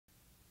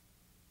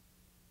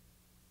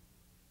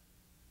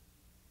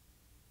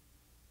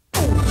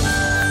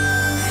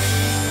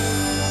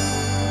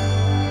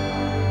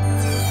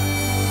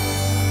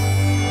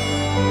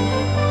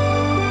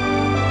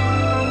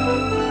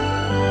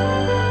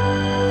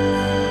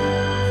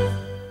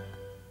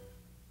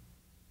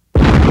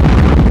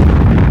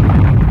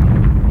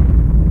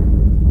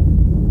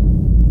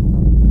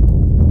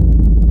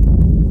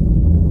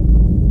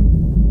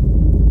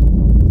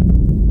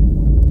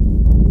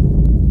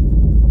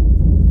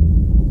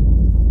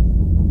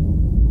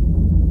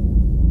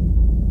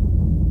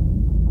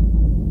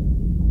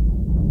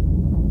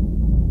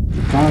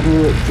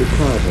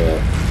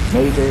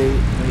Mayday,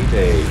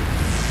 mayday.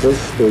 This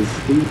is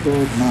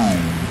Speedbird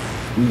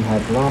 9. We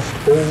have lost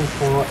all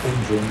 4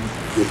 engines.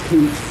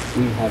 Repeat,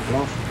 we have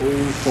lost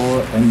all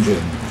 4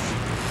 engines.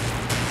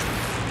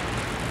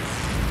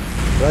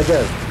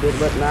 Roger,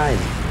 Speedbird 9,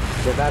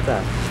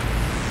 Jakarta.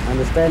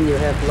 Understand you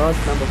have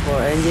lost number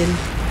 4 engine.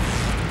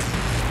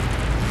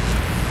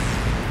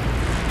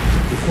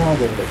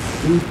 Chicago,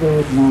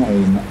 Speedbird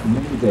 9,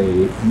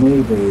 mayday,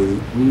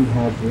 mayday. We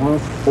have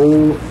lost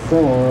all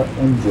 4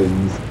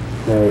 engines.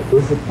 There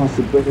is a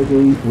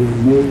possibility we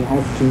may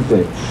have to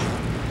ditch.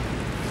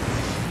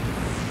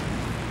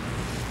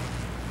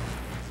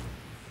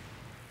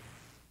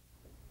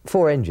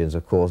 Four engines,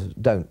 of course,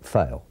 don't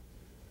fail.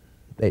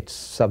 It's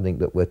something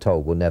that we're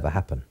told will never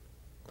happen.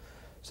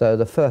 So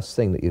the first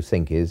thing that you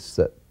think is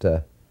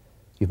that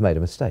you've made a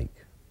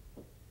mistake.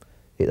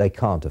 They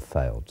can't have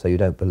failed, so you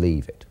don't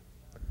believe it.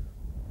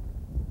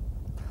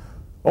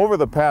 Over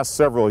the past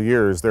several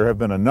years, there have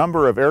been a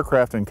number of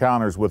aircraft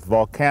encounters with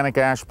volcanic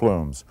ash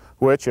plumes,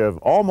 which have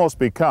almost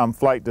become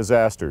flight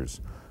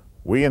disasters.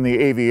 We in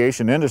the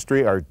aviation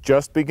industry are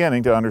just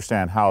beginning to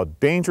understand how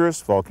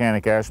dangerous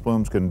volcanic ash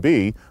plumes can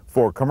be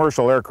for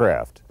commercial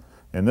aircraft.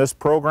 In this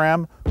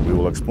program, we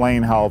will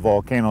explain how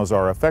volcanoes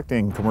are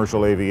affecting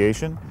commercial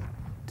aviation,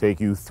 take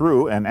you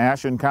through an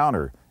ash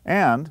encounter,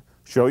 and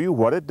show you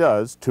what it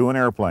does to an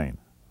airplane.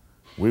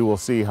 We will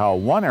see how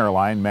one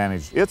airline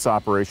managed its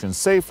operation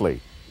safely,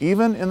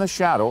 even in the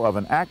shadow of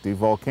an active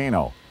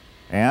volcano.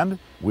 And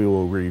we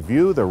will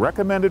review the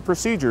recommended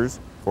procedures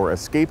for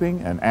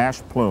escaping an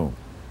ash plume.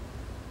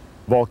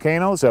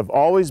 Volcanoes have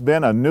always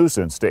been a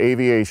nuisance to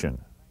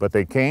aviation, but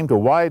they came to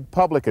wide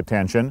public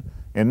attention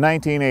in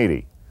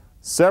 1980.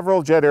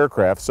 Several jet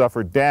aircraft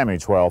suffered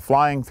damage while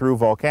flying through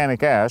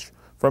volcanic ash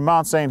from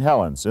Mount St.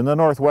 Helens in the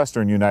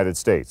northwestern United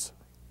States.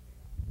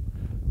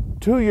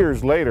 2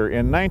 years later,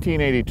 in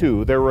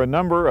 1982, there were a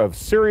number of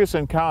serious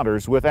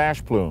encounters with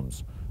ash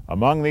plumes.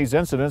 Among these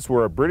incidents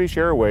were a British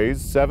Airways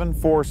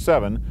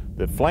 747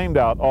 that flamed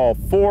out all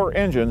 4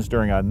 engines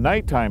during a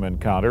nighttime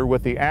encounter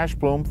with the ash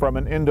plume from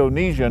an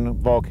Indonesian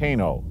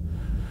volcano.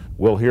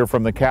 We'll hear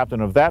from the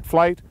captain of that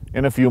flight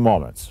in a few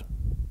moments.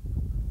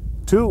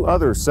 2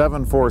 other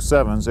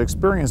 747s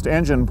experienced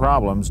engine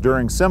problems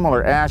during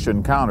similar ash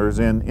encounters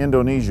in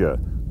Indonesia,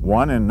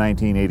 one in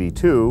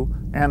 1982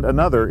 and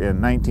another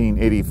in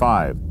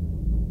 1985.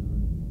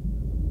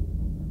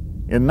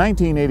 In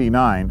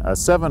 1989, a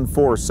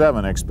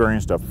 747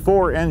 experienced a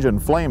 4-engine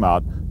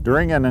flameout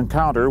during an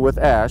encounter with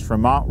ash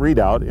from Mount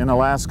Redoubt in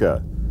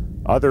Alaska.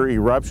 Other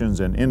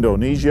eruptions in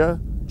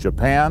Indonesia,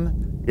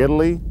 Japan,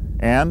 Italy,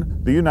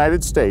 and the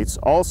United States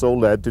also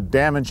led to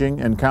damaging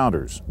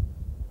encounters.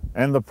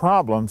 And the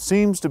problem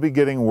seems to be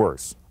getting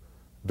worse.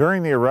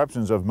 During the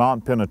eruptions of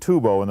Mount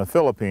Pinatubo in the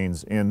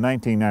Philippines in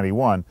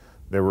 1991,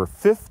 there were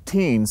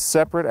 15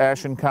 separate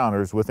ash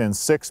encounters within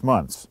 6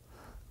 months.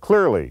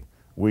 Clearly,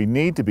 we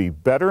need to be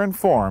better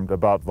informed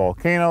about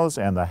volcanoes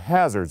and the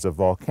hazards of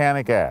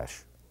volcanic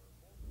ash.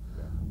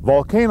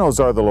 Volcanoes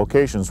are the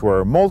locations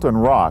where molten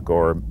rock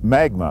or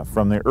magma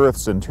from the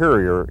Earth's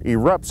interior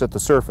erupts at the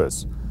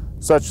surface.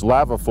 Such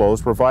lava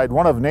flows provide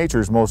one of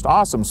nature's most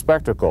awesome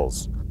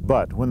spectacles.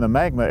 But when the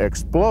magma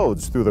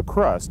explodes through the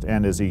crust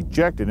and is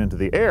ejected into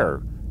the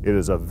air, it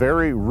is a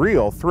very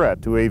real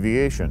threat to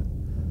aviation.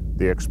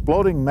 The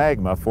exploding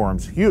magma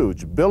forms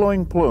huge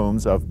billowing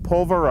plumes of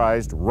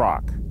pulverized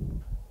rock.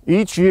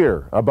 Each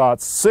year,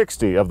 about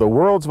 60 of the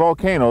world's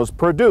volcanoes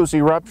produce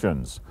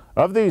eruptions.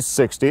 Of these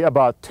 60,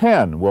 about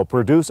 10 will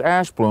produce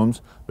ash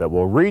plumes that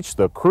will reach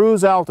the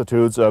cruise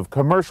altitudes of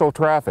commercial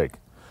traffic.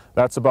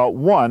 That's about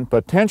 1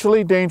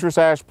 potentially dangerous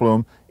ash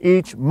plume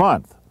each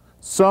month,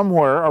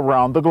 somewhere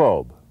around the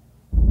globe.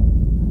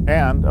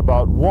 And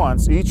about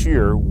once each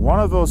year,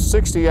 one of those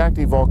 60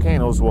 active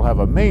volcanoes will have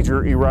a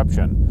major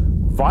eruption,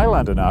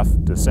 violent enough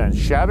to send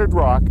shattered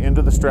rock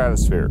into the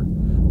stratosphere,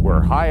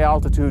 where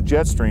high-altitude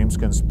jet streams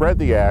can spread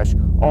the ash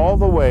all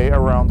the way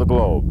around the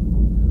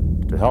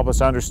globe. To help us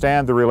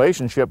understand the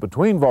relationship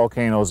between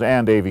volcanoes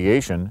and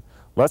aviation,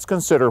 let's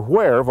consider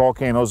where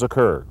volcanoes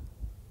occur.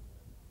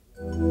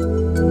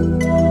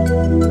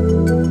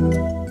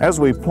 As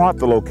we plot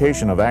the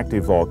location of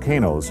active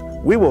volcanoes,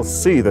 we will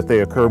see that they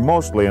occur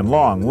mostly in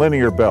long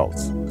linear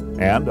belts,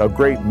 and a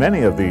great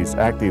many of these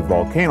active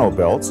volcano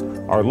belts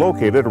are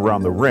located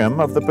around the rim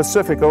of the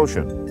Pacific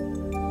Ocean.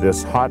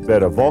 This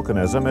hotbed of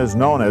volcanism is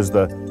known as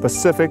the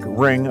Pacific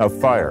Ring of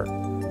Fire.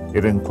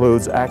 It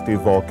includes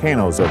active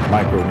volcanoes of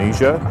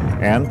Micronesia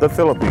and the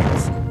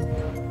Philippines,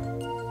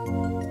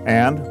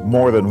 and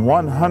more than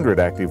 100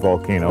 active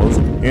volcanoes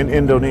in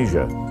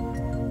Indonesia.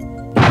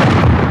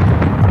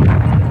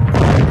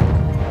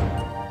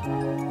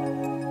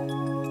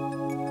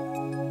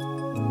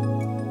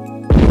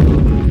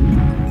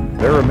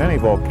 There are many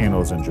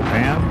volcanoes in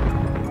Japan,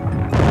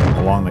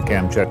 along the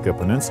Kamchatka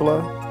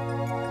Peninsula,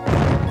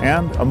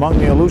 and among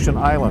the Aleutian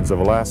Islands of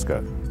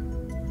Alaska.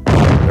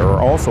 There are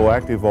also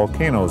active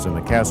volcanoes in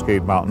the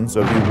Cascade Mountains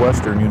of the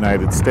western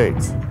United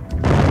States.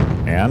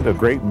 and a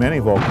great many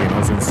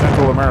volcanoes in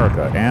Central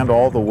America and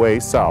all the way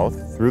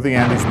south through the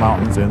Andes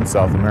Mountains in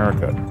South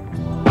America.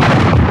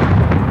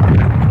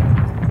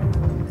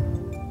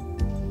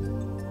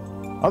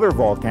 Other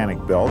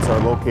volcanic belts are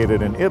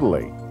located in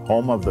Italy,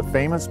 home of the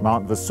famous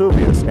Mount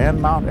Vesuvius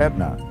and Mount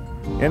Etna,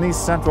 in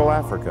East Central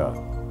Africa,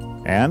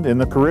 and in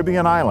the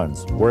Caribbean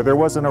islands, where there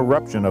was an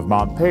eruption of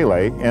Mount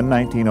Pelee in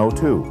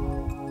 1902.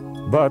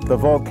 But the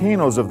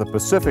volcanoes of the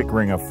Pacific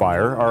Ring of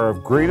Fire are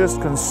of greatest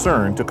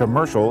concern to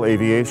commercial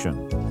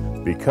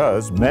aviation,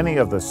 because many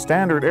of the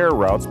standard air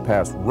routes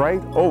pass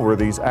right over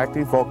these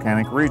active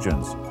volcanic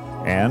regions,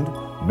 and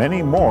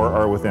many more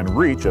are within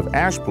reach of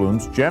ash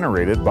plumes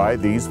generated by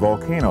these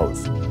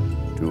volcanoes.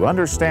 To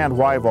understand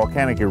why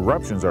volcanic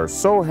eruptions are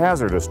so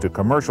hazardous to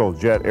commercial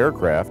jet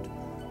aircraft,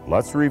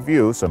 let's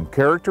review some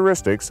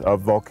characteristics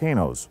of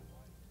volcanoes.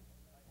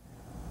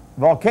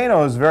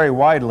 Volcanoes vary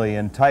widely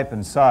in type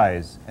and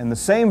size, and the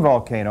same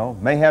volcano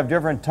may have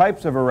different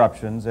types of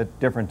eruptions at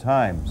different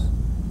times.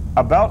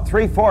 About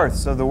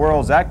 3/4 of the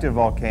world's active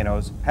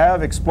volcanoes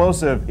have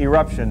explosive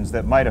eruptions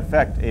that might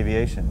affect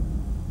aviation.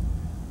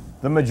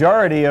 The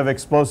majority of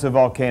explosive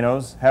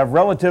volcanoes have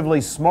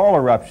relatively small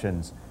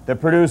eruptions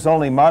that produce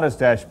only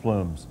modest ash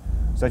plumes,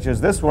 such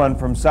as this one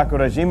from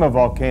Sakurajima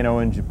volcano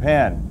in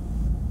Japan.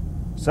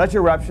 Such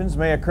eruptions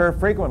may occur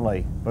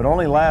frequently, but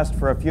only last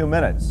for a few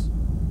minutes,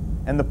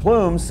 and the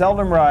plumes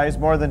seldom rise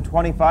more than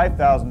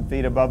 25,000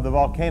 feet above the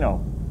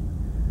volcano.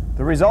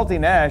 The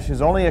resulting ash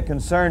is only a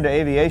concern to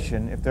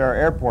aviation if there are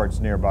airports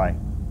nearby.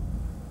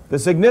 The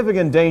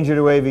significant danger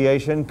to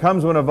aviation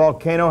comes when a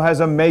volcano has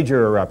a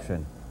major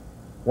eruption,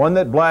 one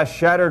that blasts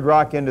shattered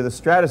rock into the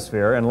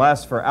stratosphere and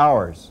lasts for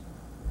hours.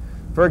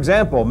 For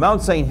example,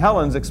 Mount St.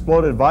 Helens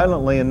exploded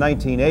violently in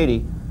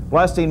 1980,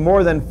 blasting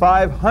more than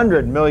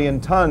 500 million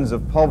tons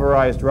of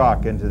pulverized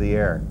rock into the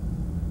air.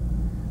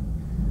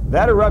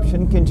 That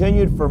eruption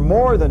continued for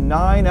more than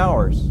 9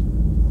 hours.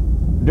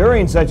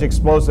 During such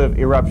explosive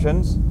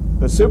eruptions,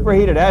 the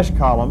superheated ash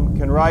column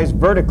can rise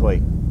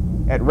vertically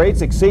at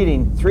rates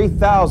exceeding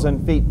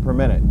 3,000 feet per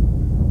minute.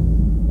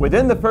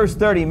 Within the first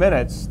 30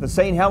 minutes, the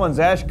St. Helens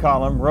ash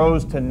column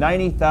rose to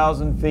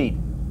 90,000 feet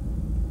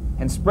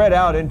and spread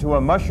out into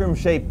a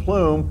mushroom-shaped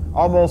plume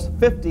almost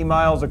 50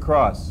 miles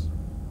across.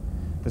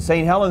 The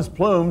St. Helens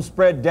plume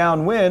spread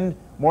downwind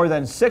more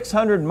than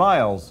 600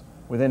 miles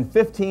within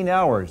 15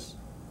 hours,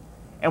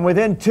 and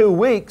within 2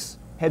 weeks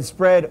had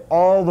spread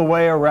all the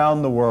way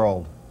around the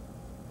world.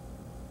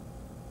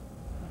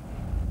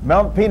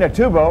 Mount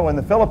Pinatubo in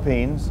the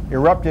Philippines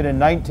erupted in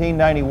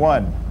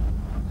 1991.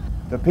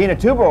 The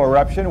Pinatubo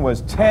eruption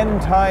was 10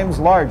 times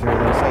larger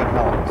than St.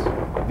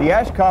 Helens. The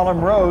ash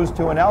column rose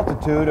to an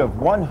altitude of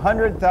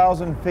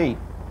 100,000 feet,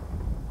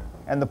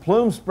 and the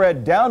plume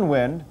spread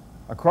downwind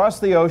across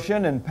the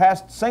ocean and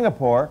past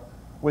Singapore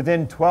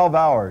within 12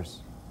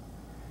 hours.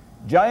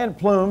 Giant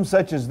plumes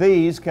such as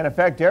these can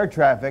affect air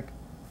traffic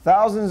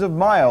thousands of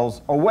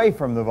miles away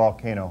from the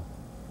volcano.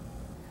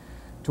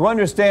 To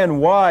understand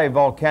why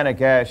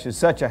volcanic ash is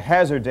such a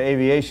hazard to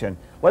aviation,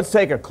 let's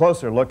take a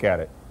closer look at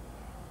it.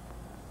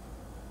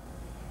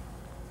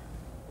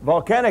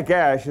 Volcanic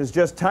ash is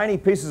just tiny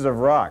pieces of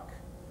rock,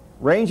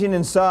 ranging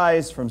in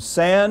size from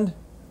sand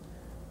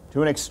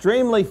to an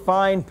extremely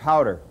fine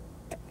powder.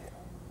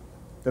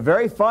 The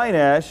very fine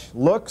ash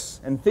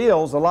looks and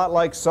feels a lot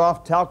like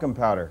soft talcum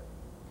powder,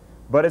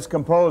 but it's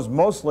composed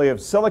mostly of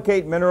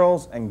silicate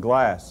minerals and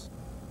glass.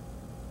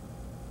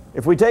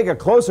 If we take a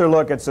closer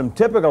look at some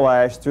typical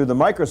ash through the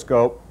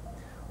microscope,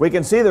 we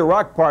can see the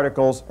rock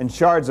particles and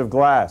shards of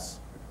glass.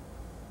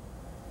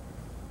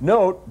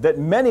 Note that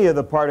many of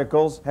the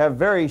particles have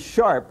very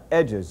sharp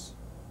edges.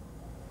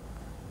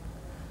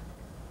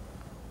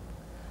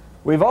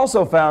 We've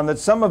also found that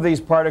some of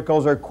these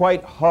particles are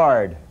quite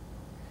hard,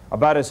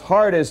 about as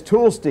hard as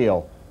tool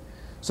steel,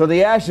 so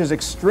the ash is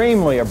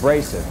extremely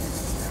abrasive.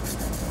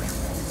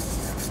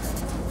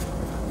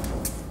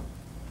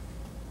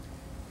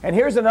 And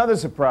here's another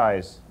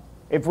surprise.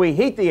 If we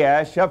heat the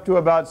ash up to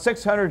about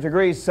 600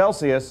 degrees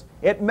Celsius,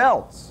 it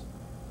melts.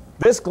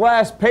 This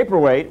glass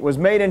paperweight was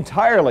made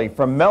entirely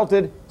from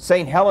melted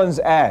St. Helens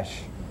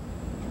ash.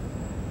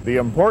 The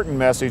important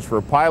message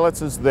for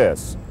pilots is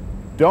this: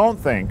 don't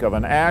think of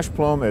an ash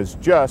plume as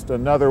just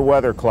another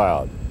weather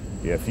cloud.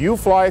 If you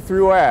fly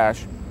through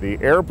ash, the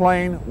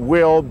airplane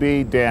will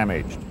be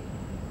damaged.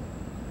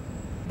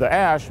 The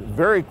ash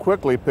very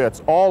quickly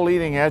pits all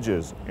leading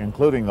edges,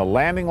 including the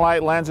landing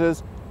light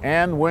lenses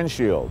and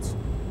windshields.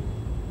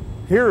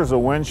 Here's a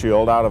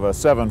windshield out of a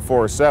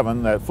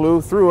 747 that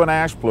flew through an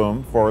ash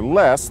plume for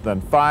less than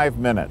 5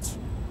 minutes.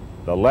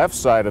 The left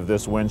side of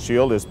this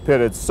windshield is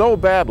pitted so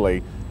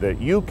badly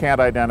that you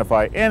can't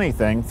identify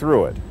anything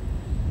through it.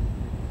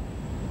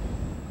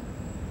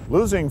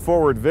 Losing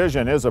forward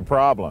vision is a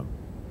problem,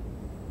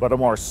 but a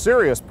more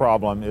serious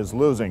problem is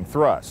losing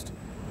thrust.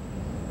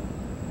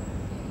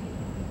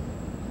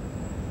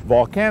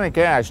 Volcanic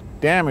ash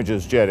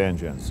damages jet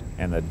engines,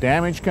 and the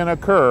damage can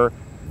occur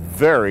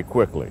very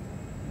quickly.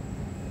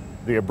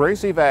 The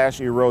abrasive ash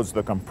erodes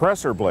the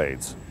compressor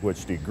blades,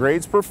 which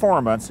degrades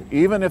performance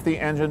even if the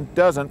engine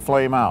doesn't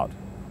flame out.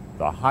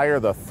 The higher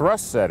the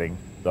thrust setting,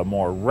 the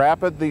more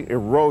rapid the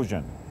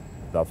erosion.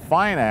 The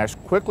fine ash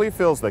quickly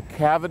fills the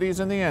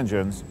cavities in the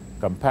engines,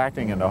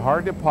 compacting into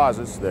hard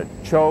deposits that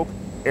choke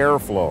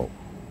airflow.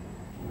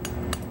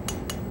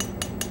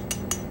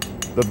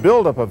 The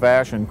buildup of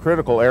ash in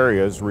critical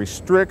areas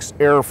restricts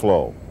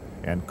airflow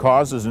and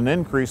causes an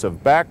increase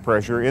of back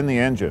pressure in the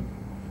engine.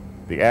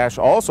 The ash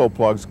also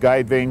plugs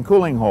guide vane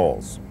cooling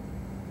holes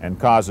and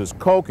causes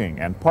coking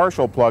and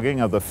partial plugging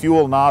of the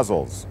fuel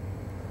nozzles.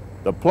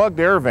 The plugged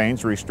air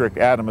vanes restrict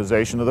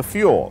atomization of the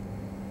fuel.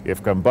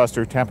 If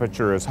combustor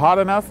temperature is hot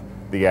enough,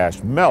 the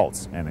ash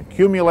melts and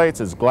accumulates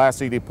as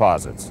glassy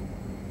deposits.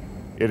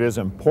 It is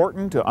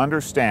important to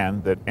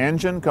understand that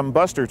engine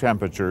combustor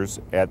temperatures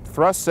at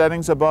thrust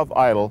settings above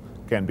idle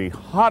can be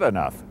hot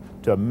enough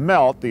to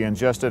melt the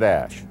ingested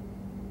ash.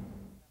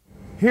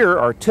 Here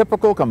are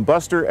typical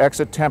combustor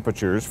exit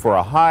temperatures for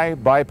a high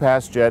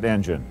bypass jet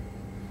engine.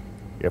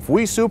 If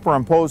we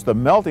superimpose the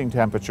melting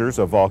temperatures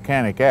of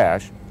volcanic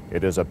ash,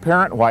 it is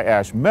apparent why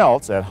ash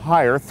melts at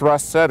higher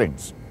thrust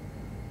settings.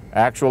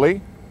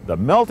 Actually, the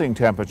melting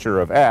temperature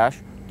of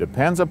ash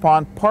depends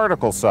upon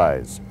particle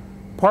size.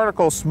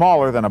 Particles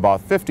smaller than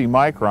about 50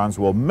 microns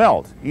will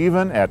melt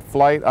even at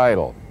flight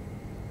idle.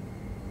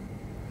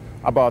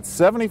 About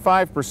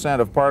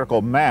 75% of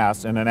particle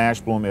mass in an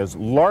ash plume is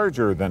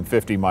larger than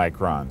 50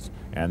 microns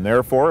and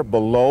therefore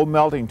below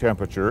melting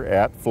temperature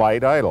at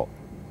flight idle.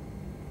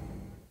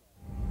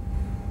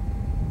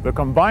 The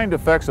combined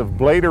effects of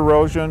blade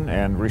erosion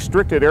and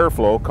restricted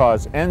airflow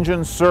cause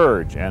engine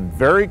surge and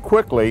very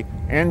quickly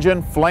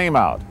engine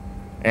flameout.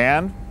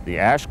 And the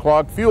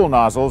ash-clogged fuel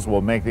nozzles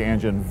will make the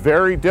engine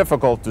very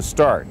difficult to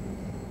start.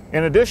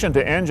 In addition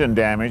to engine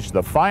damage,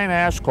 the fine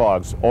ash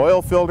clogs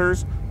oil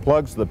filters,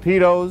 plugs the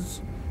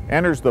pitos,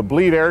 enters the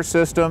bleed air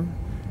system,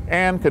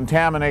 and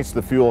contaminates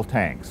the fuel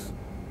tanks.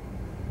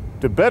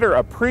 To better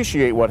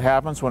appreciate what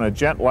happens when a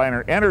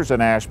jetliner enters an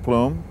ash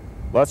plume,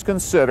 let's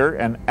consider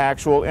an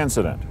actual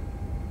incident.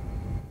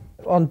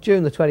 On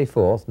June the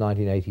 24th,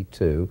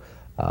 1982,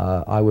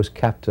 I was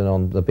captain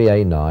on the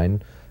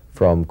BA-9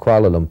 from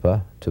Kuala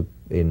Lumpur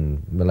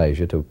in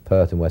Malaysia to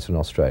Perth in Western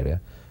Australia,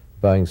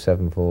 Boeing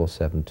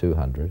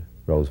 747-200,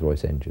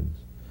 Rolls-Royce engines.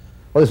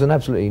 Well, it was an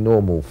absolutely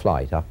normal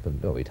flight up,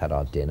 and we'd had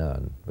our dinner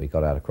and we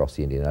got out across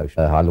the Indian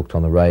Ocean. I looked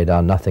on the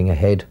radar, nothing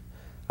ahead,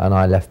 and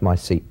I left my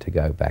seat to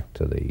go back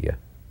to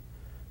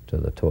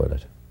the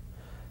toilet.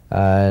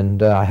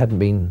 And I hadn't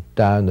been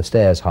down the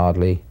stairs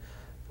hardly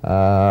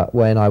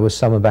when I was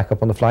summoned back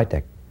up on the flight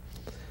deck.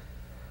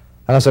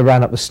 And as I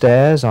ran up the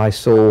stairs, I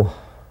saw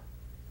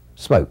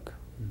smoke,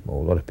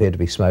 or what appeared to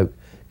be smoke,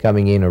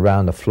 coming in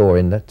around the floor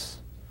inlets.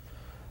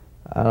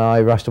 And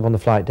I rushed up on the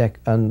flight deck,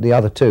 and the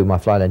other two, my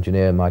flight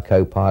engineer and my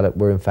co-pilot,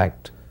 were in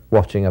fact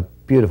watching a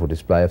beautiful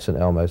display of St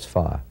Elmo's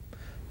fire.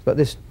 But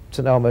this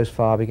St Elmo's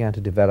fire began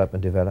to develop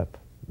and develop.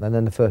 And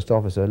then the first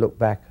officer looked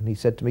back and he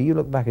said to me, "You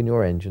look back in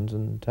your engines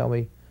and tell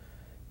me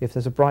if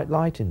there's a bright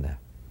light in there."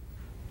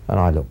 And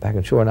I looked back,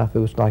 and sure enough, it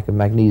was like a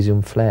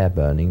magnesium flare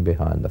burning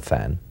behind the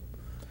fan.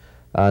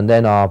 And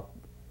then our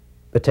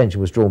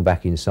attention was drawn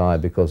back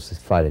inside because the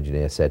flight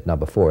engineer said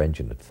number 4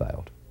 engine had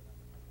failed.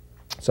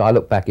 So I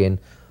looked back in,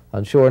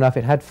 and sure enough,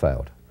 it had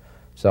failed.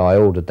 So I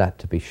ordered that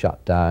to be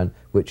shut down,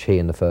 which he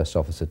and the first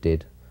officer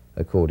did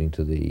according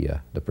to the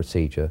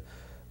procedure,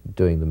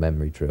 doing the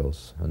memory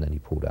drills, and then he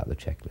pulled out the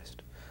checklist.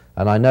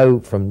 And I know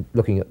from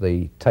looking at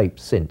the tape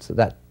since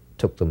that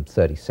took them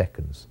 30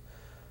 seconds.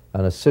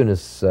 And as soon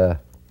as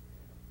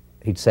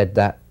he'd said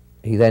that,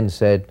 he then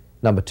said,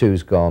 "Number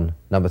 2's gone,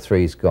 number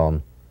 3's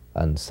gone,"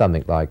 and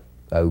something like,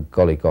 "Oh,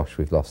 golly gosh,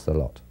 we've lost the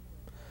lot."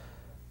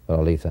 But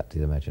I'll leave that to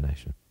the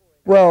imagination.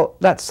 Well,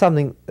 that's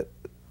something.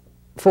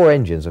 4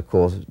 engines, of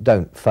course,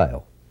 don't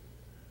fail.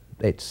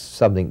 It's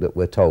something that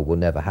we're told will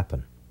never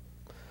happen.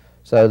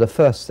 So the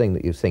first thing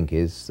that you think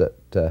is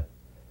that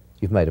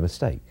you've made a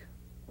mistake.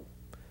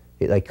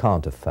 They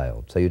can't have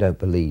failed, so you don't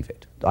believe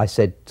it. I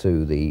said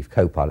to the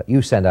co-pilot,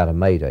 "You send out a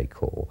mayday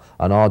call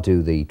and I'll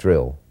do the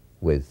drill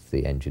with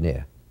the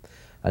engineer."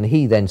 And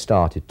he then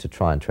started to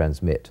try and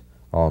transmit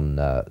on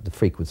the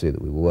frequency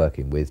that we were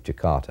working with,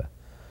 Jakarta.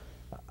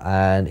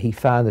 And he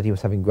found that he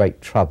was having great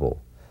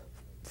trouble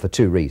for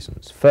 2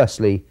 reasons.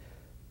 Firstly,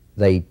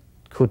 they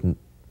couldn't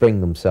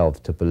bring themselves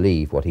to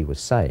believe what he was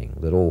saying,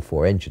 that all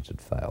 4 engines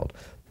had failed.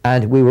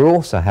 And we were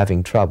also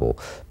having trouble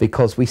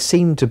because we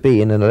seemed to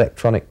be in an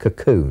electronic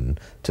cocoon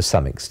to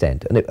some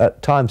extent, and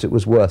at times it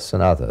was worse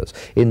than others,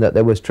 in that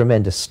there was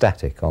tremendous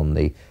static on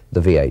the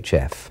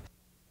VHF.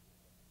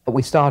 But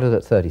we started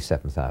at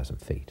 37,000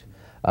 feet,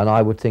 and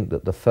I would think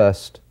that the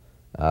first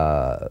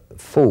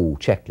full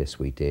checklist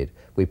we did,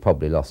 we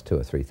probably lost 2,000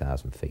 or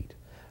 3,000 feet.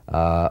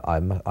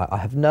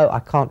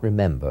 I can't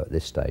remember at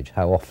this stage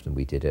how often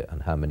we did it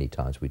and how many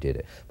times we did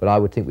it, but I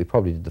would think we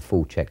probably did the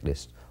full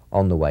checklist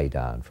on the way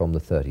down, from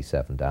the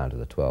 37 down to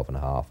the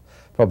 12.5,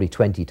 probably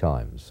 20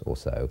 times or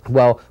so.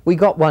 Well, we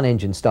got one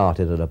engine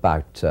started at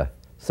about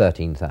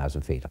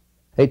 13,000 feet.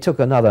 It took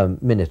another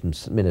minute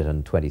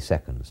and 20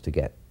 seconds to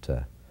get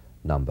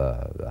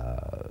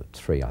number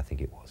 3, I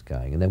think it was,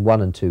 going, and then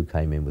 1 and 2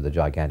 came in with a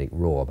gigantic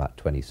roar about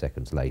 20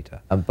 seconds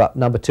later. But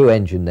number 2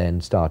 engine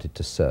then started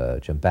to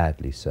surge, and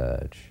badly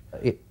surge.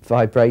 It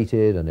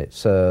vibrated and it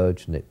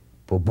surged, and it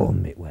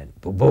boom, it went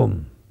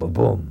boom,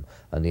 boom,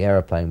 and the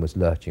aeroplane was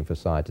lurching from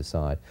side to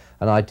side.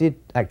 And I did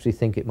actually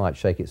think it might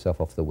shake itself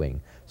off the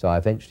wing, so I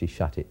eventually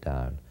shut it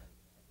down.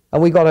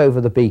 And we got over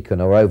the beacon,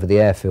 or over the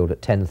airfield,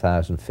 at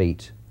 10,000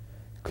 feet,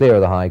 clear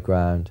of the high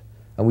ground,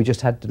 and we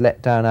just had to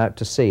let down out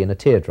to sea in a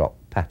teardrop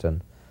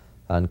pattern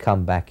and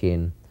come back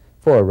in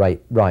for a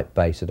right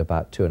base at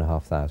about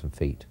 2,500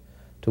 feet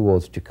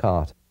towards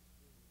Jakarta.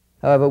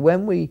 However,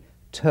 when we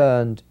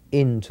turned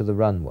into the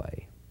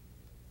runway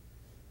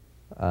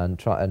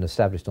and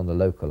established on the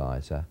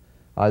localizer,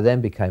 I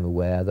then became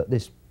aware that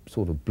this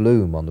sort of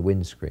bloom on the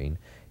windscreen,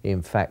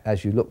 in fact,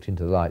 as you looked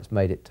into the lights,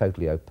 made it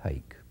totally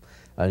opaque.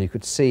 And you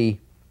could see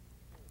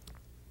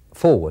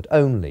forward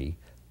only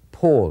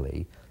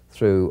poorly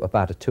through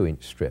about a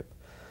 2-inch strip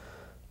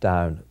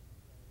down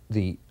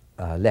the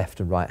left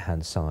and right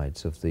hand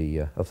sides of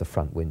the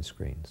front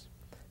windscreens.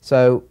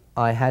 So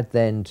I had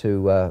then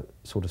to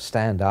sort of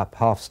stand up,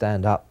 half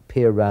stand up,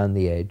 peer round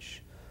the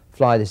edge,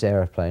 fly this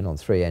aeroplane on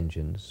 3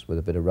 engines with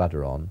a bit of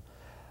rudder on,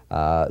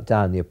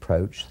 down the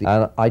approach.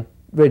 And I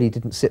really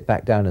didn't sit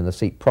back down in the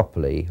seat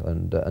properly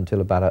until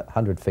about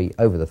 100 feet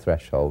over the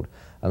threshold.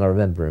 And I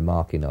remember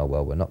remarking, oh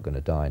well, we're not going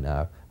to die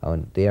now.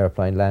 And the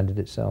aeroplane landed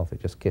itself.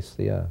 It just kissed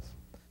the earth.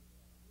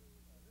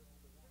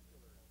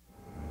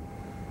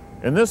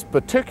 In this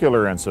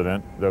particular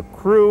incident, the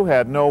crew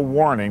had no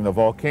warning the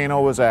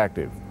volcano was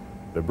active.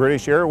 The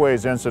British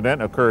Airways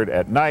incident occurred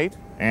at night,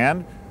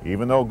 and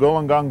even though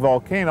Golengung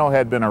volcano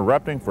had been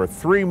erupting for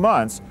 3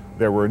 months,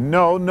 there were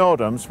no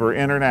NOTAMs for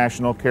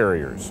international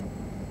carriers.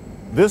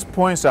 This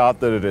points out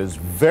that it is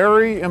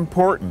very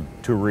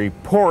important to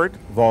report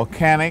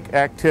volcanic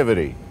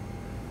activity.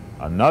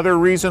 Another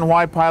reason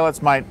why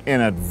pilots might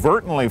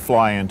inadvertently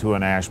fly into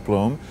an ash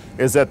plume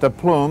is that the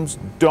plumes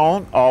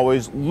don't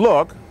always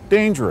look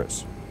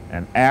dangerous.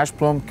 An ash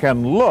plume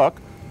can look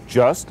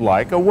just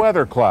like a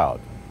weather cloud.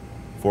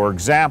 For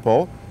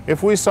example,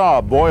 if we saw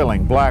a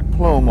boiling black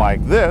plume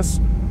like this,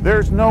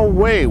 there's no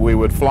way we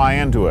would fly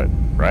into it,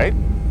 right?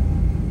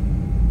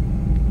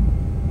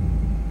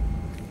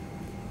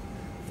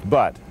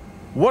 But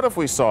what if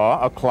we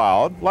saw a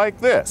cloud like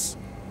this?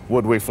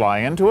 Would we fly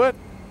into it?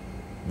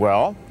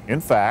 Well, in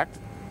fact,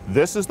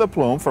 this is the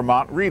plume from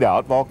Mount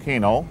Redoubt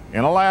volcano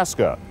in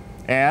Alaska,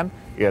 and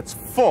it's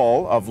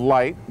full of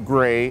light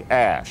gray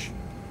ash.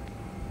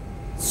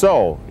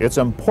 So, it's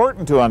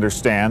important to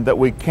understand that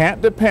we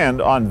can't depend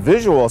on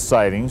visual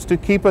sightings to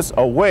keep us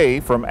away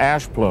from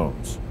ash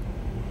plumes.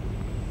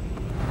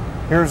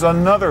 Here's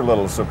another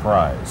little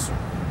surprise.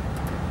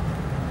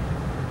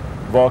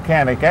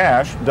 Volcanic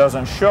ash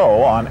doesn't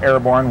show on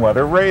airborne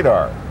weather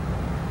radar.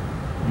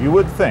 You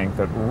would think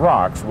that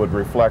rocks would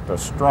reflect a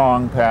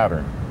strong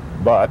pattern,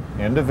 but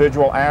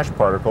individual ash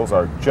particles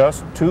are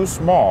just too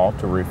small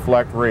to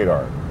reflect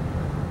radar.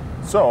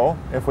 So,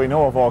 if we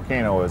know a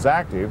volcano is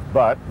active,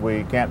 but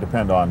we can't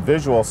depend on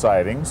visual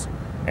sightings,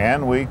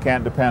 and we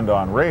can't depend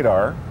on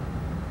radar,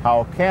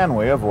 how can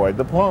we avoid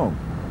the plume?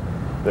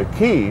 The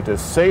key to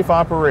safe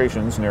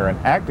operations near an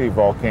active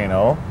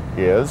volcano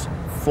is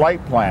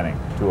flight planning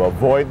to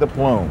avoid the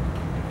plume.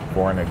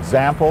 For an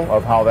example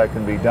of how that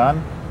can be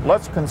done,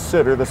 let's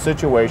consider the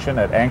situation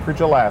at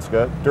Anchorage,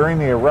 Alaska during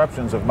the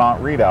eruptions of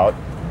Mount Redoubt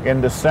in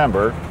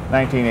December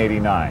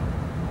 1989.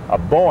 A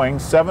Boeing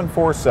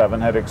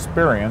 747 had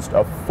experienced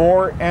a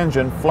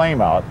 4-engine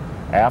flameout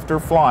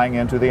after flying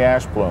into the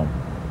ash plume,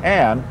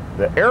 and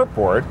the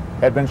airport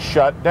had been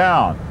shut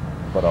down,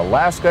 but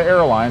Alaska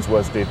Airlines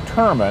was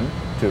determined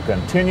to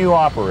continue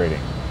operating.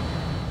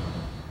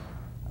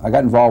 I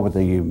got involved with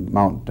the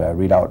Mount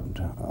Redoubt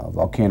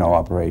volcano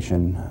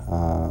operation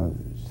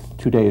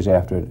 2 days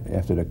after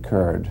it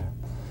occurred.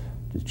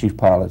 The chief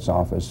pilot's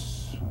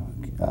office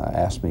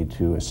asked me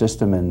to assist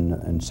them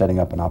in setting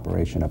up an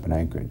operation up in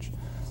Anchorage.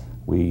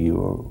 We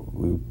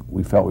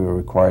felt we were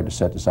required to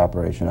set this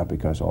operation up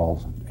because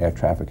all air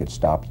traffic had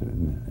stopped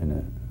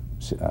in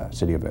the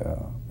city of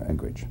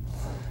Anchorage.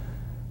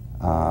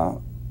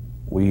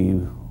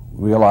 We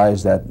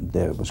realized that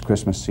it was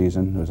Christmas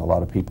season. There was a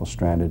lot of people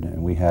stranded,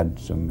 and we had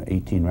some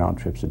 18 round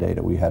trips a day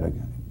that we had to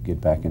get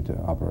back into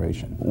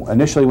operation.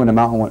 Initially, when the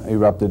mountain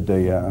erupted,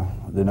 the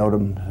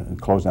NOTAM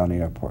closed down the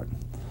airport.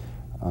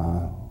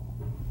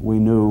 We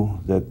knew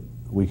that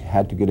we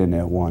had to get in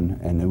there,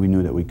 and we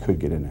knew that we could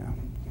get in there.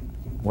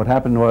 What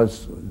happened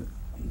was,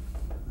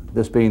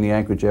 this being the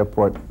Anchorage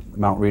airport,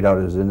 Mount Redoubt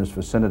is in this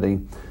vicinity.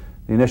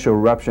 The initial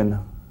eruption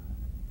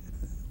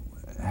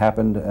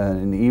happened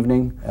in the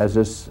evening. As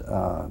this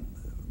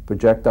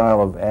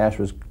projectile of ash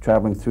was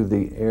traveling through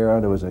the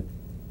air, there was a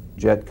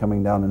jet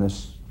coming down in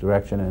this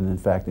direction and in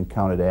fact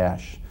encountered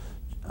ash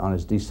on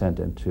its descent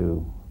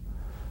into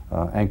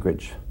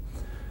Anchorage.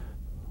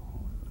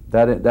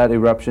 That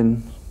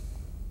eruption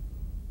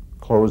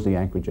closed the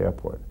Anchorage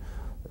airport.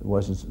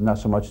 wasn't not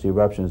so much the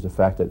eruption as the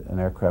fact that an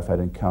aircraft had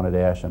encountered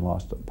ash and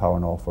lost power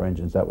in all four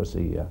engines. That was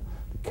the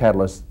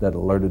catalyst that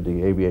alerted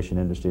the aviation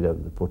industry to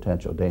the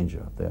potential danger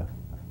up there.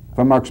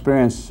 From our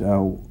experience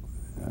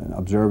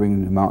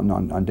observing the mountain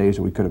on days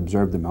that we could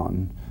observe the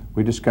mountain,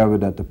 we discovered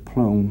that the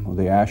plume, or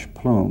the ash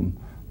plume,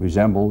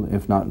 resembled,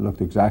 if not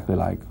looked exactly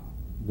like,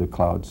 the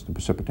clouds, the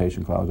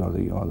precipitation clouds or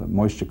the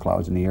moisture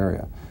clouds in the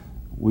area.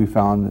 We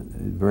found it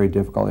very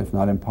difficult, if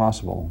not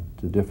impossible,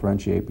 to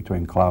differentiate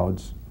between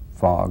clouds,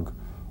 fog,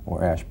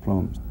 or ash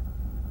plumes.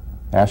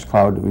 Ash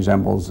cloud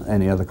resembles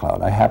any other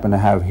cloud. I happen to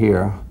have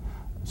here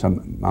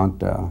some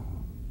Mount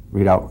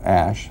Redoubt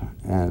ash,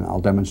 and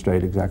I'll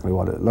demonstrate exactly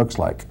what it looks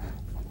like.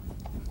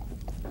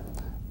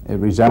 It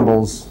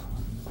resembles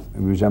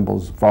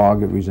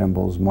fog, it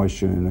resembles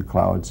moisture in the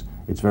clouds.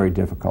 It's very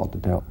difficult to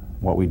tell.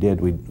 What we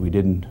did, we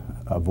didn't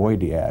avoid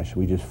the ash,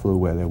 we just flew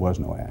where there was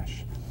no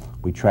ash.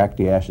 We tracked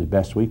the ash as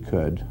best we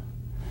could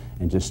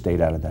and just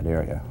stayed out of that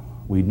area.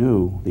 We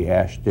knew the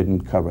ash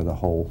didn't cover the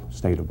whole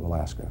state of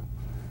Alaska.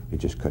 It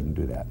just couldn't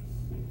do that.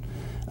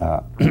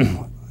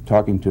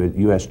 Talking to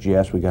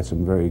USGS, we got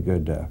some very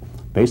good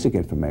basic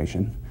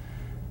information.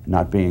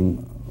 Not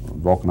being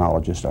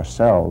volcanologists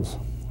ourselves,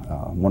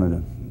 one of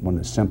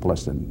the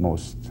simplest and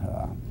most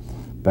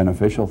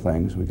beneficial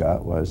things we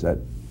got was that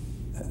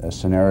a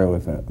scenario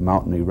if a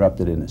mountain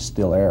erupted in a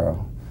still air,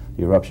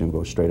 the eruption would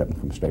go straight up and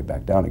come straight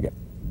back down again.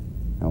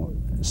 Now,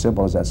 as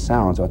simple as that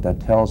sounds, what that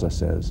tells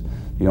us is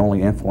the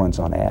only influence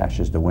on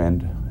ash is the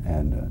wind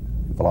and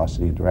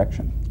velocity and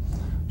direction.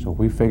 So if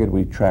we figured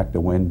we'd track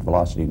the wind,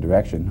 velocity, and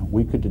direction,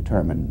 we could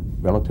determine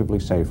relatively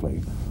safely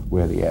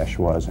where the ash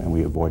was, and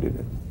we avoided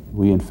it.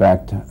 We, in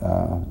fact,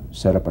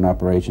 set up an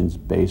operations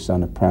based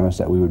on the premise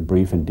that we would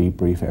brief and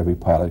debrief every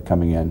pilot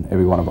coming in,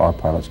 every one of our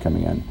pilots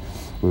coming in.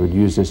 We would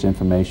use this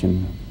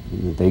information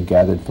that they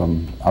gathered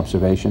from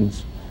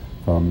observations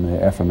from the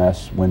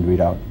FMS wind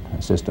readout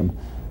system,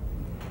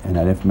 and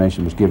that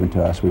information was given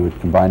to us. We would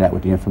combine that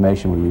with the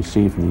information we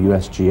received from the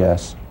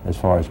USGS as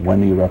far as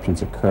when the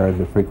eruptions occurred,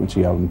 the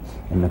frequency of them,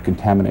 and the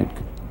contaminant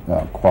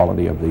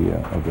quality of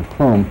the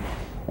plume,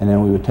 and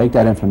then we would take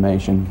that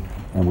information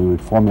and we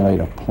would formulate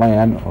a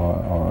plan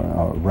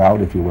or a route,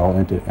 if you will,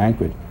 into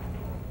Anchorage.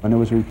 When there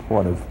was a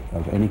report of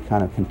any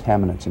kind of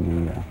contaminants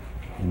in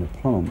the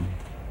plume,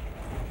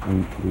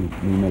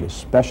 we made a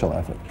special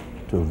effort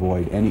to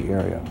avoid any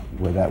area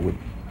where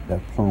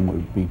that plume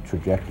would be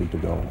trajected to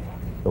go.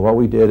 So what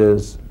we did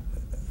is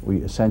we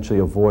essentially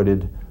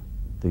avoided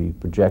the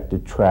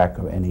projected track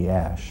of any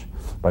ash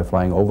by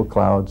flying over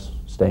clouds,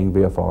 staying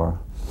VFR,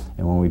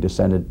 and when we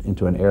descended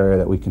into an area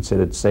that we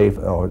considered safe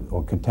or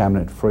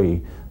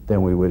contaminant-free,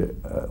 then we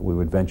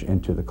would venture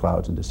into the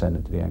clouds and descend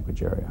into the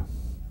Anchorage area.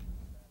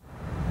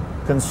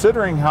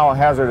 Considering how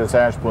hazardous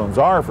ash plumes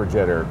are for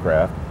jet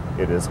aircraft,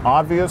 it is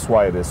obvious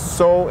why it is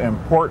so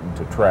important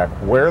to track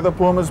where the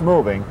plume is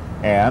moving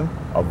and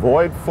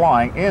avoid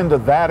flying into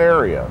that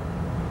area.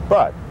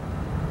 But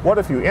what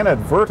if you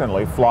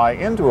inadvertently fly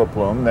into a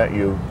plume that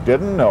you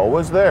didn't know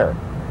was there?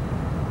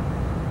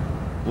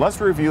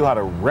 Let's review how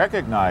to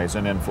recognize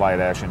an in-flight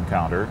ash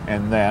encounter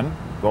and then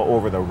go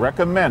over the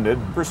recommended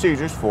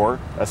procedures for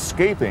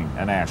escaping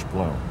an ash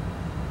plume.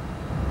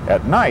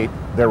 At night,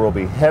 there will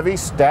be heavy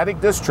static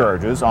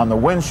discharges on the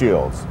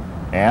windshields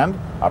and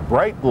a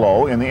bright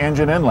glow in the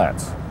engine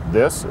inlets.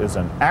 This is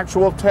an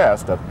actual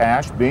test of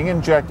ash being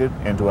injected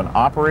into an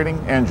operating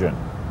engine.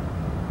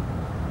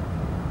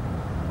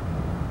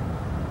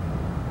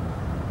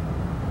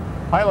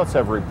 Pilots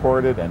have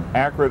reported an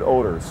acrid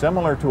odor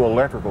similar to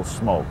electrical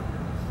smoke.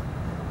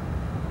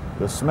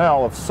 The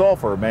smell of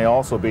sulfur may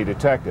also be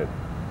detected.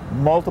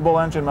 Multiple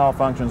engine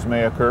malfunctions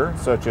may occur,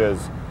 such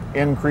as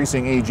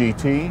increasing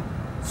EGT,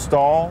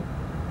 stall,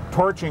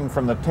 torching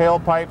from the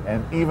tailpipe,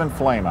 and even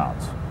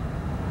flameouts.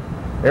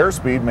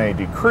 Airspeed may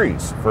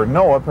decrease for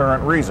no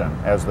apparent reason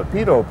as the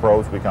pitot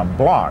probes become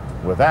blocked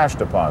with ash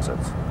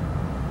deposits.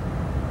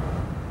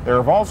 There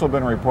have also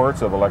been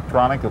reports of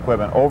electronic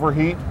equipment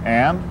overheat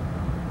and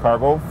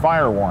cargo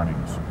fire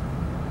warnings.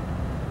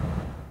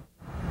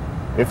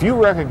 If you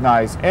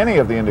recognize any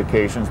of the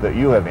indications that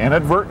you have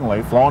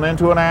inadvertently flown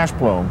into an ash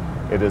plume,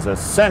 it is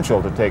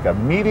essential to take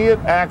immediate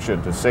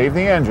action to save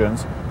the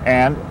engines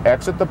and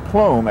exit the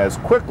plume as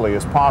quickly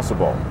as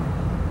possible.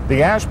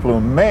 The ash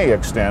plume may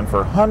extend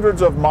for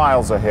hundreds of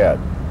miles ahead.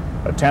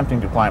 Attempting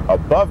to climb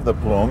above the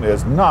plume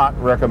is not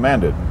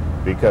recommended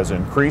because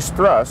increased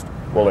thrust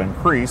will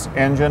increase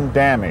engine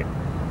damage.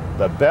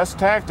 The best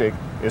tactic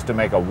is to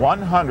make a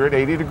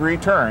 180-degree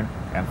turn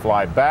and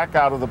fly back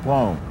out of the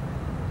plume.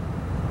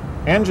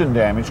 Engine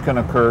damage can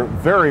occur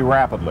very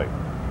rapidly.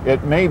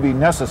 It may be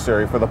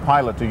necessary for the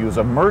pilot to use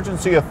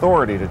emergency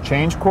authority to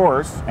change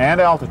course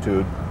and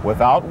altitude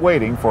without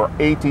waiting for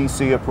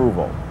ATC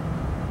approval.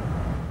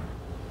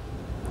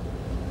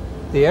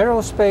 The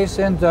Aerospace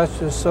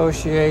Industry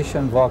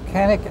Association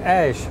Volcanic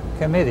Ash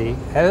Committee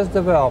has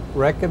developed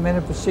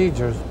recommended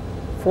procedures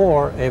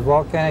for a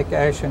volcanic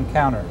ash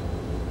encounter.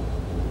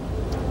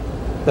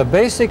 The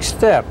basic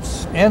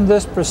steps in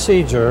this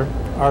procedure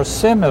are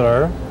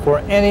similar for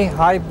any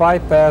high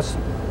bypass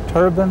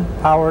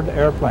turbine-powered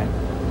airplane.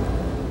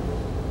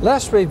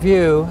 Let's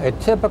review a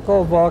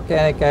typical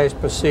volcanic ash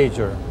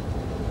procedure.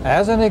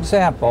 As an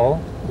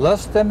example,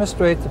 let's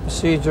demonstrate the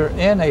procedure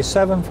in a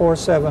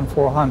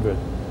 747-400.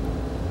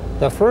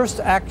 The first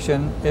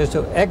action is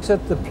to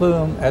exit the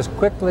plume as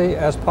quickly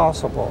as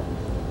possible.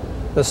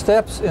 The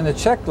steps in the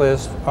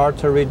checklist are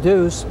to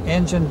reduce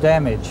engine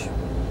damage.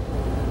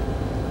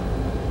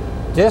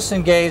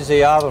 Disengage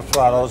the auto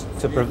throttles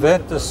to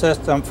prevent the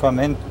system from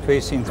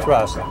increasing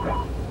thrust,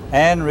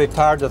 and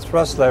retard the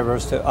thrust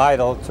levers to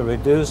idle to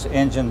reduce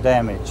engine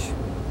damage.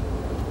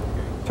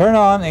 Turn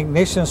on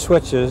ignition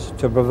switches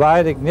to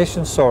provide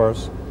ignition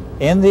source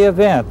in the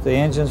event the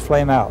engines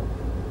flame out.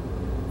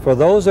 For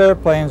those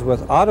airplanes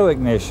with auto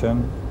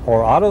ignition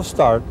or auto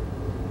start,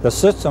 the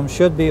system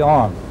should be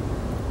on.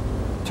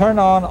 Turn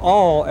on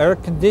all air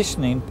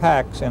conditioning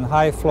packs in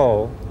high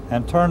flow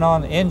and turn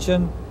on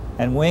engine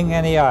and wing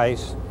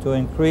anti-ice to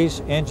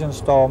increase engine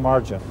stall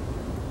margin.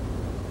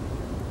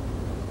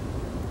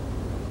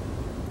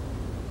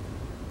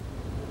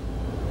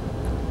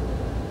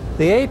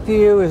 The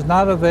APU is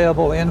not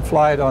available in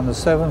flight on the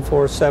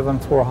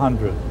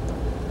 747-400.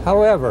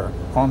 However,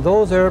 on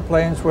those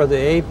airplanes where the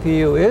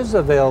APU is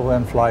available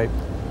in flight,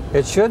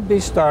 it should be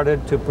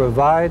started to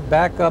provide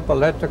backup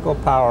electrical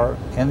power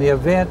in the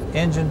event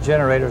engine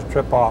generators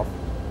trip off.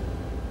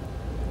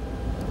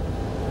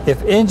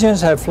 If engines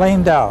have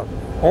flamed out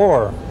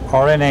or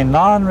are in a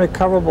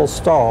non-recoverable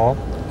stall,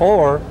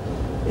 or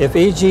if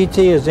EGT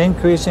is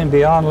increasing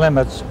beyond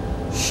limits,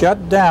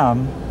 shut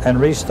down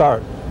and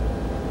restart.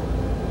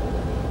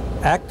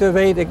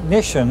 Activate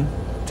ignition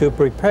to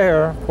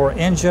prepare for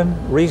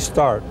engine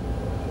restart.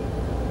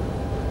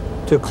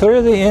 To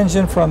clear the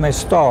engine from a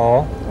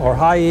stall or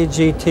high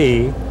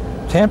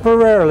EGT,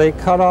 temporarily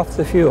cut off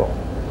the fuel.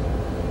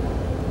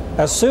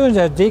 As soon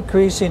as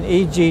decreasing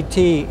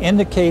EGT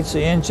indicates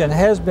the engine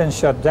has been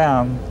shut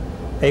down,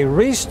 a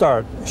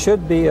restart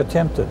should be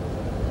attempted.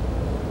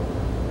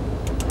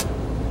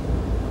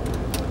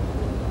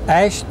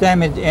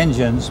 Ash-damaged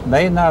engines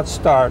may not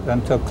start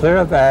until clear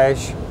of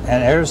ash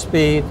and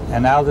airspeed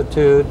and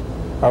altitude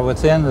are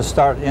within the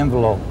start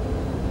envelope.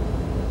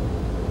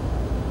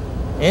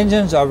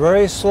 Engines are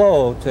very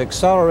slow to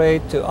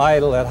accelerate to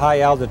idle at high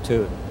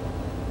altitude.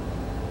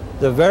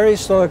 The very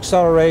slow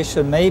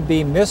acceleration may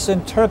be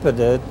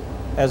misinterpreted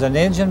as an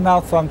engine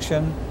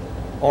malfunction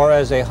or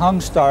as a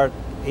hung start,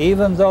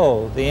 even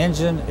though the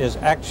engine is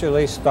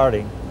actually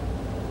starting.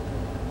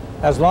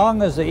 As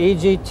long as the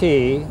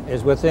EGT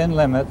is within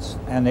limits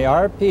and the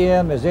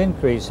RPM is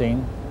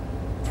increasing,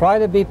 try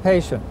to be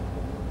patient.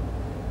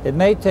 It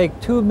may take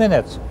 2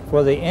 minutes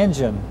for the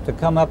engine to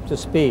come up to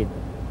speed.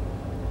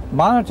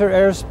 Monitor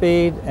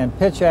airspeed and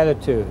pitch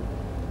attitude.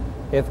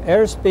 If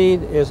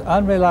airspeed is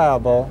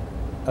unreliable,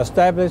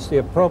 establish the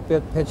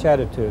appropriate pitch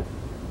attitude.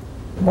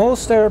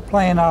 Most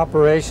airplane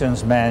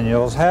operations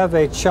manuals have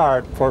a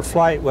chart for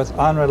flight with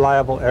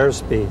unreliable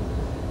airspeed,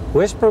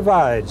 which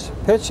provides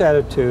pitch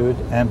attitude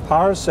and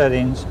power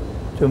settings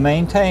to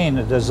maintain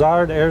a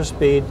desired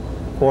airspeed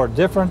for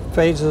different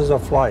phases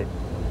of flight.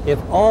 If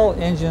all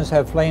engines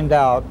have flamed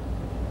out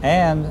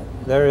and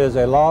there is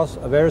a loss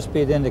of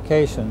airspeed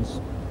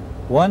indications,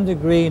 1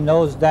 degree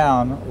nose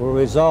down will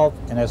result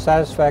in a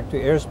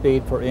satisfactory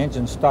airspeed for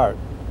engine start.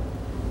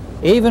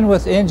 Even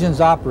with engines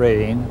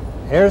operating,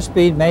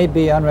 airspeed may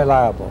be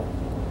unreliable.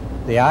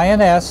 The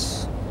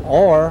INS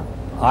or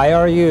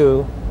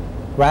IRU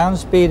ground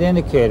speed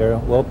indicator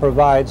will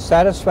provide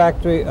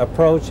satisfactory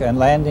approach and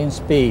landing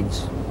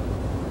speeds.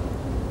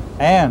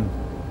 And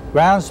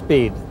ground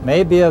speed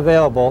may be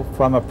available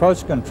from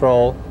approach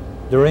control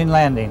during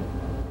landing.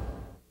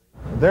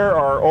 There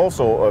are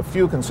also a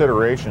few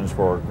considerations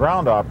for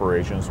ground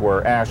operations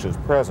where ash is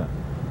present.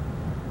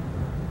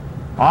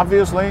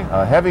 Obviously,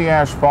 a heavy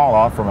ash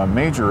falloff from a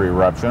major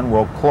eruption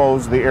will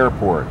close the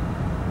airport,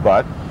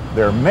 but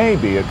there may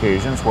be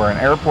occasions where an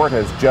airport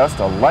has just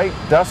a light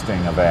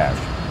dusting of ash,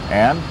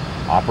 and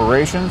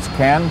operations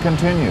can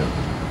continue.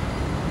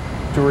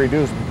 To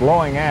reduce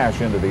blowing ash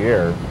into the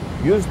air,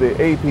 use the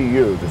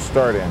APU to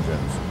start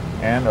engines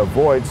and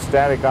avoid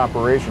static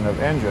operation of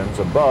engines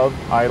above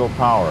idle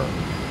power.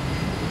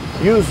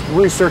 Use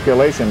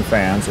recirculation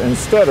fans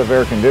instead of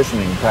air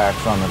conditioning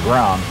packs on the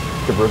ground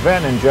to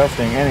prevent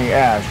ingesting any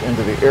ash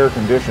into the air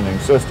conditioning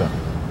system.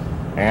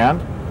 And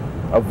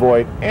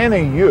avoid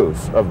any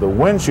use of the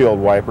windshield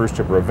wipers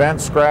to prevent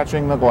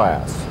scratching the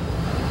glass.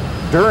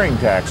 During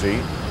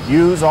taxi,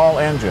 use all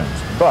engines,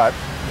 but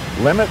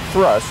limit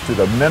thrust to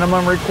the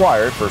minimum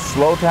required for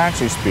slow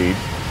taxi speed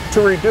to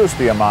reduce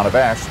the amount of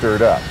ash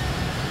stirred up.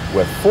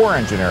 With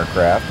 4-engine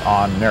aircraft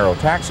on narrow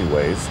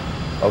taxiways,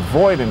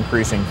 avoid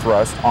increasing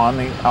thrust on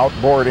the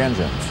outboard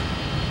engines.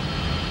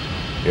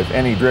 If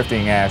any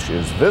drifting ash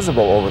is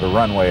visible over the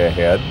runway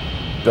ahead,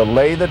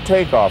 delay the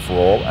takeoff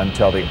roll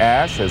until the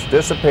ash has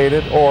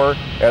dissipated or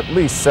at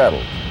least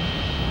settled.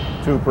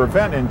 To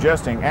prevent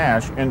ingesting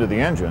ash into the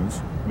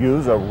engines,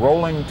 use a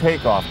rolling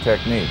takeoff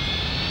technique.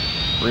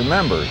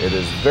 Remember, it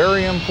is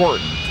very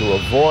important to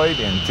avoid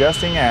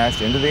ingesting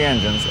ash into the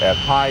engines at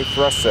high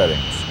thrust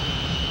settings.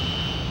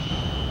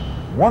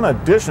 One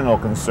additional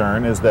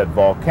concern is that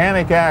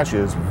volcanic ash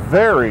is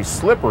very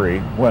slippery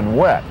when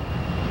wet.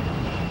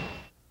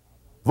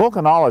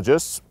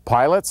 Volcanologists,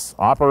 pilots,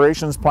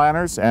 operations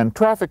planners, and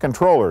traffic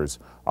controllers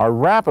are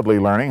rapidly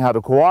learning how to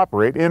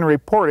cooperate in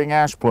reporting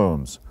ash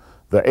plumes.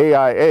 The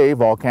AIA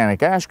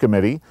Volcanic Ash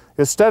Committee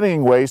is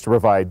studying ways to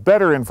provide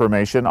better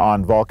information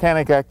on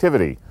volcanic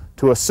activity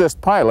to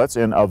assist pilots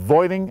in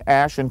avoiding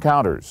ash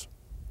encounters.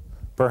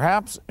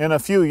 Perhaps in a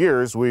few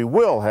years we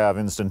will have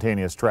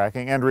instantaneous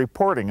tracking and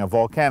reporting of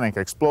volcanic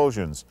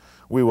explosions.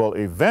 We will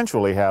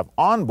eventually have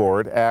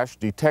onboard ash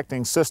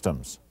detecting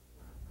systems.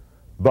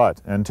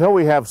 But until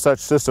we have such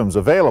systems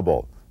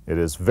available, it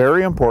is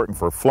very important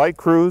for flight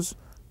crews,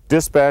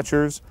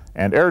 dispatchers,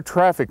 and air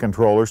traffic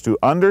controllers to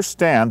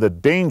understand the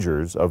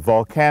dangers of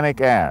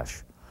volcanic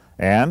ash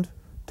and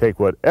take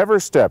whatever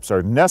steps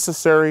are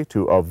necessary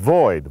to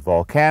avoid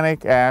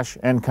volcanic ash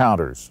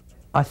encounters.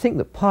 I think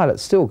that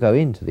pilots still go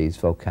into these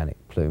volcanic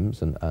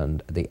plumes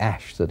and the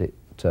ash that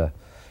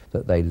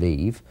they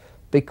leave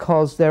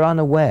because they're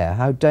unaware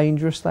how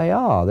dangerous they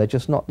are. They're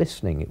just not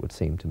listening, it would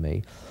seem to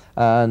me.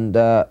 And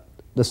the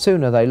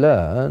sooner they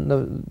learn,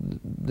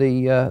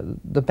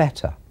 the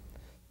better.